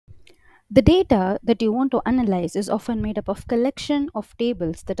The data that you want to analyze is often made up of collection of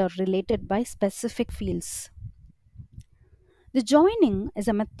tables that are related by specific fields. The joining is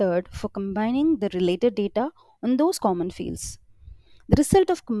a method for combining the related data on those common fields. The result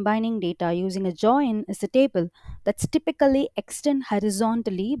of combining data using a join is a table that's typically extend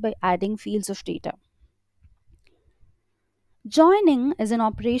horizontally by adding fields of data. Joining is an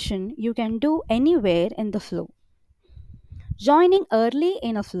operation you can do anywhere in the flow. Joining early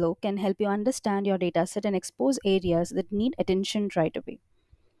in a flow can help you understand your dataset and expose areas that need attention right away.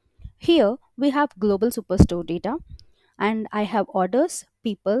 Here we have global superstore data, and I have orders,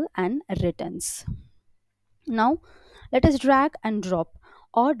 people, and returns. Now let us drag and drop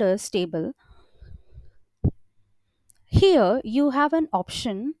orders table. Here you have an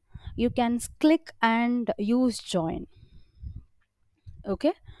option. You can click and use join.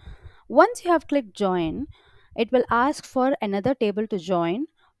 Okay. Once you have clicked join, it will ask for another table to join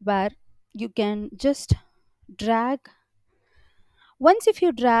where you can just drag. Once if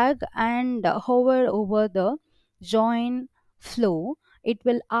you drag and hover over the join flow, it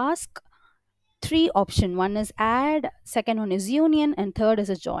will ask three option. One is add, second one is union, and third is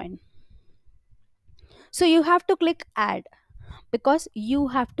a join. So you have to click add because you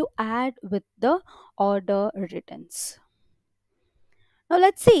have to add with the order returns. Now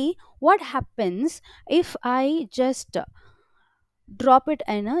let's see what happens if I just drop it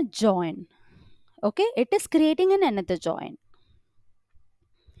in a join. Okay, it is creating an another join.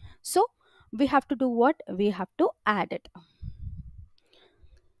 So we have to do what? We have to add it.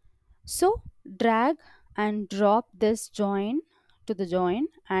 So drag and drop this join to the join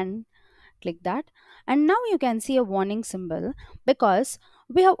and click that, and now you can see a warning symbol because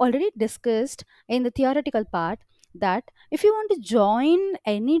we have already discussed in the theoretical part that if you want to join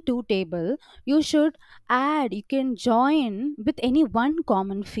any two table, you should add, you can join with any one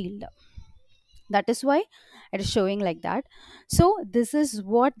common field. That is why it is showing like that. So this is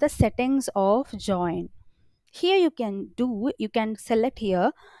what the settings of join. Here you can do, you can select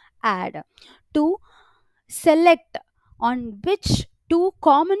here add to select on which two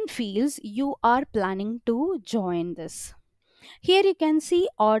common fields you are planning to join this. Here you can see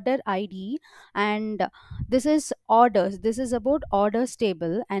order id, and this is orders, this is about orders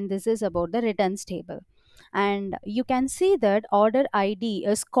table, and this is about the returns table. And you can see that order id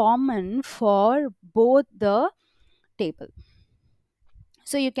is common for both the table.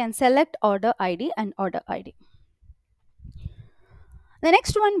 So you can select order id and order id. The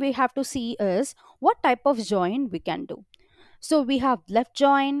next one we have to see is what type of join we can do. So we have left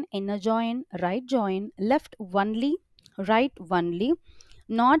join, inner join, right join, left only, right only,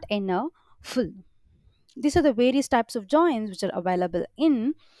 not inner, full. These are the various types of joins which are available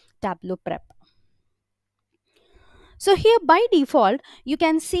in Tableau Prep. So here by default, you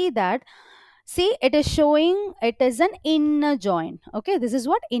can see that, see it is showing it is an inner join. Okay, this is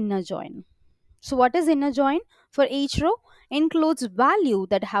what inner join. So what is inner join? For each row includes value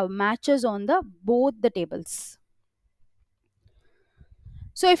that have matches on the both the tables.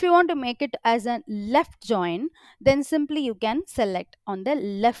 So if you want to make it as a left join, then simply you can select on the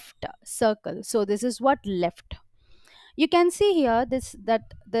left circle. So this is what left. You can see here this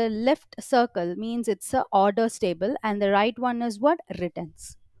that the left circle means it's a orders table and the right one is what?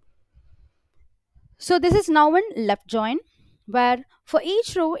 Returns. So this is now one left join where for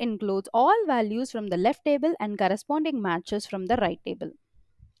each row includes all values from the left table and corresponding matches from the right table.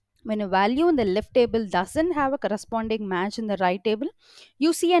 When a value in the left table doesn't have a corresponding match in the right table,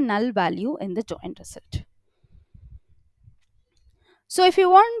 you see a null value in the join result. So if you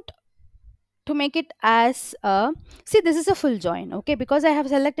want to make it as a, see this is a full join, okay, because I have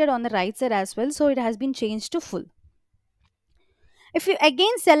selected on the right side as well, so it has been changed to full. If you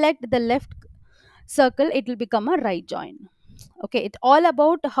again select the left circle, it will become a right join. Okay, it's all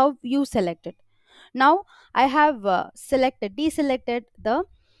about how you select it. Now I have deselected the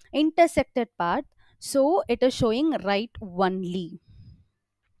intersected part, so it is showing right only.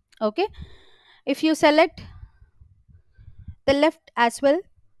 Okay, if you select the left as well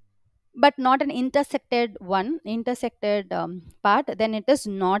but not an intersected one, intersected part, then it is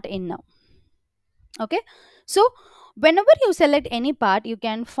not in now. Okay, so whenever you select any part, you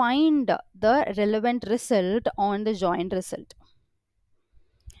can find the relevant result on the joined result.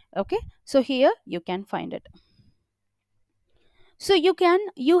 Okay, so here you can find it. So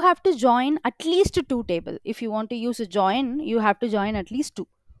you have to join at least two table. If you want to use a join, you have to join at least two.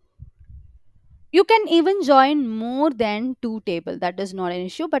 You can even join more than two table, that is not an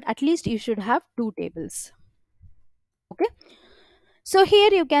issue, but at least you should have two tables. Okay, so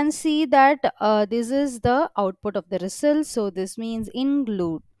here you can see that this is the output of the result. So this means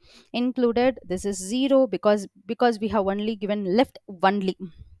include included, this is 0 because we have only given left only.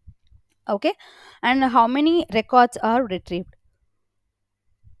 Okay, and how many records are retrieved?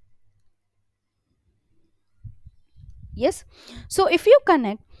 Yes. So if you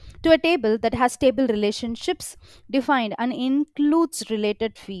connect to a table that has table relationships defined and includes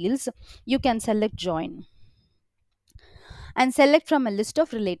related fields, you can select join and select from a list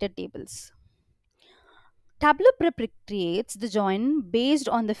of related tables. Tableau prep creates the join based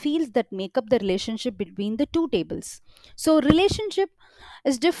on the fields that make up the relationship between the two tables. So relationship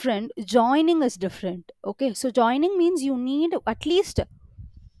is different, joining is different. Okay, so joining means you need at least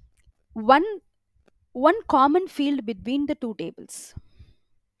one one common field between the two tables.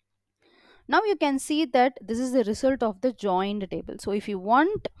 Now you can see that this is the result of the joined table. So if you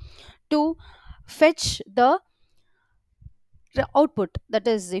want to fetch the output, that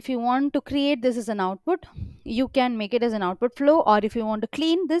is, if you want to create this as an output, you can make it as an output flow, or if you want to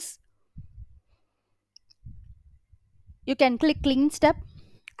clean this, you can click clean step.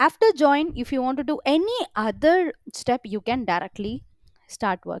 After join, if you want to do any other step, you can directly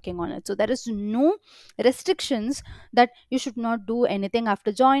start working on it. So there is no restrictions that you should not do anything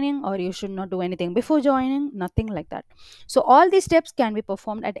after joining or you should not do anything before joining, nothing like that. So all these steps can be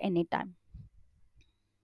performed at any time.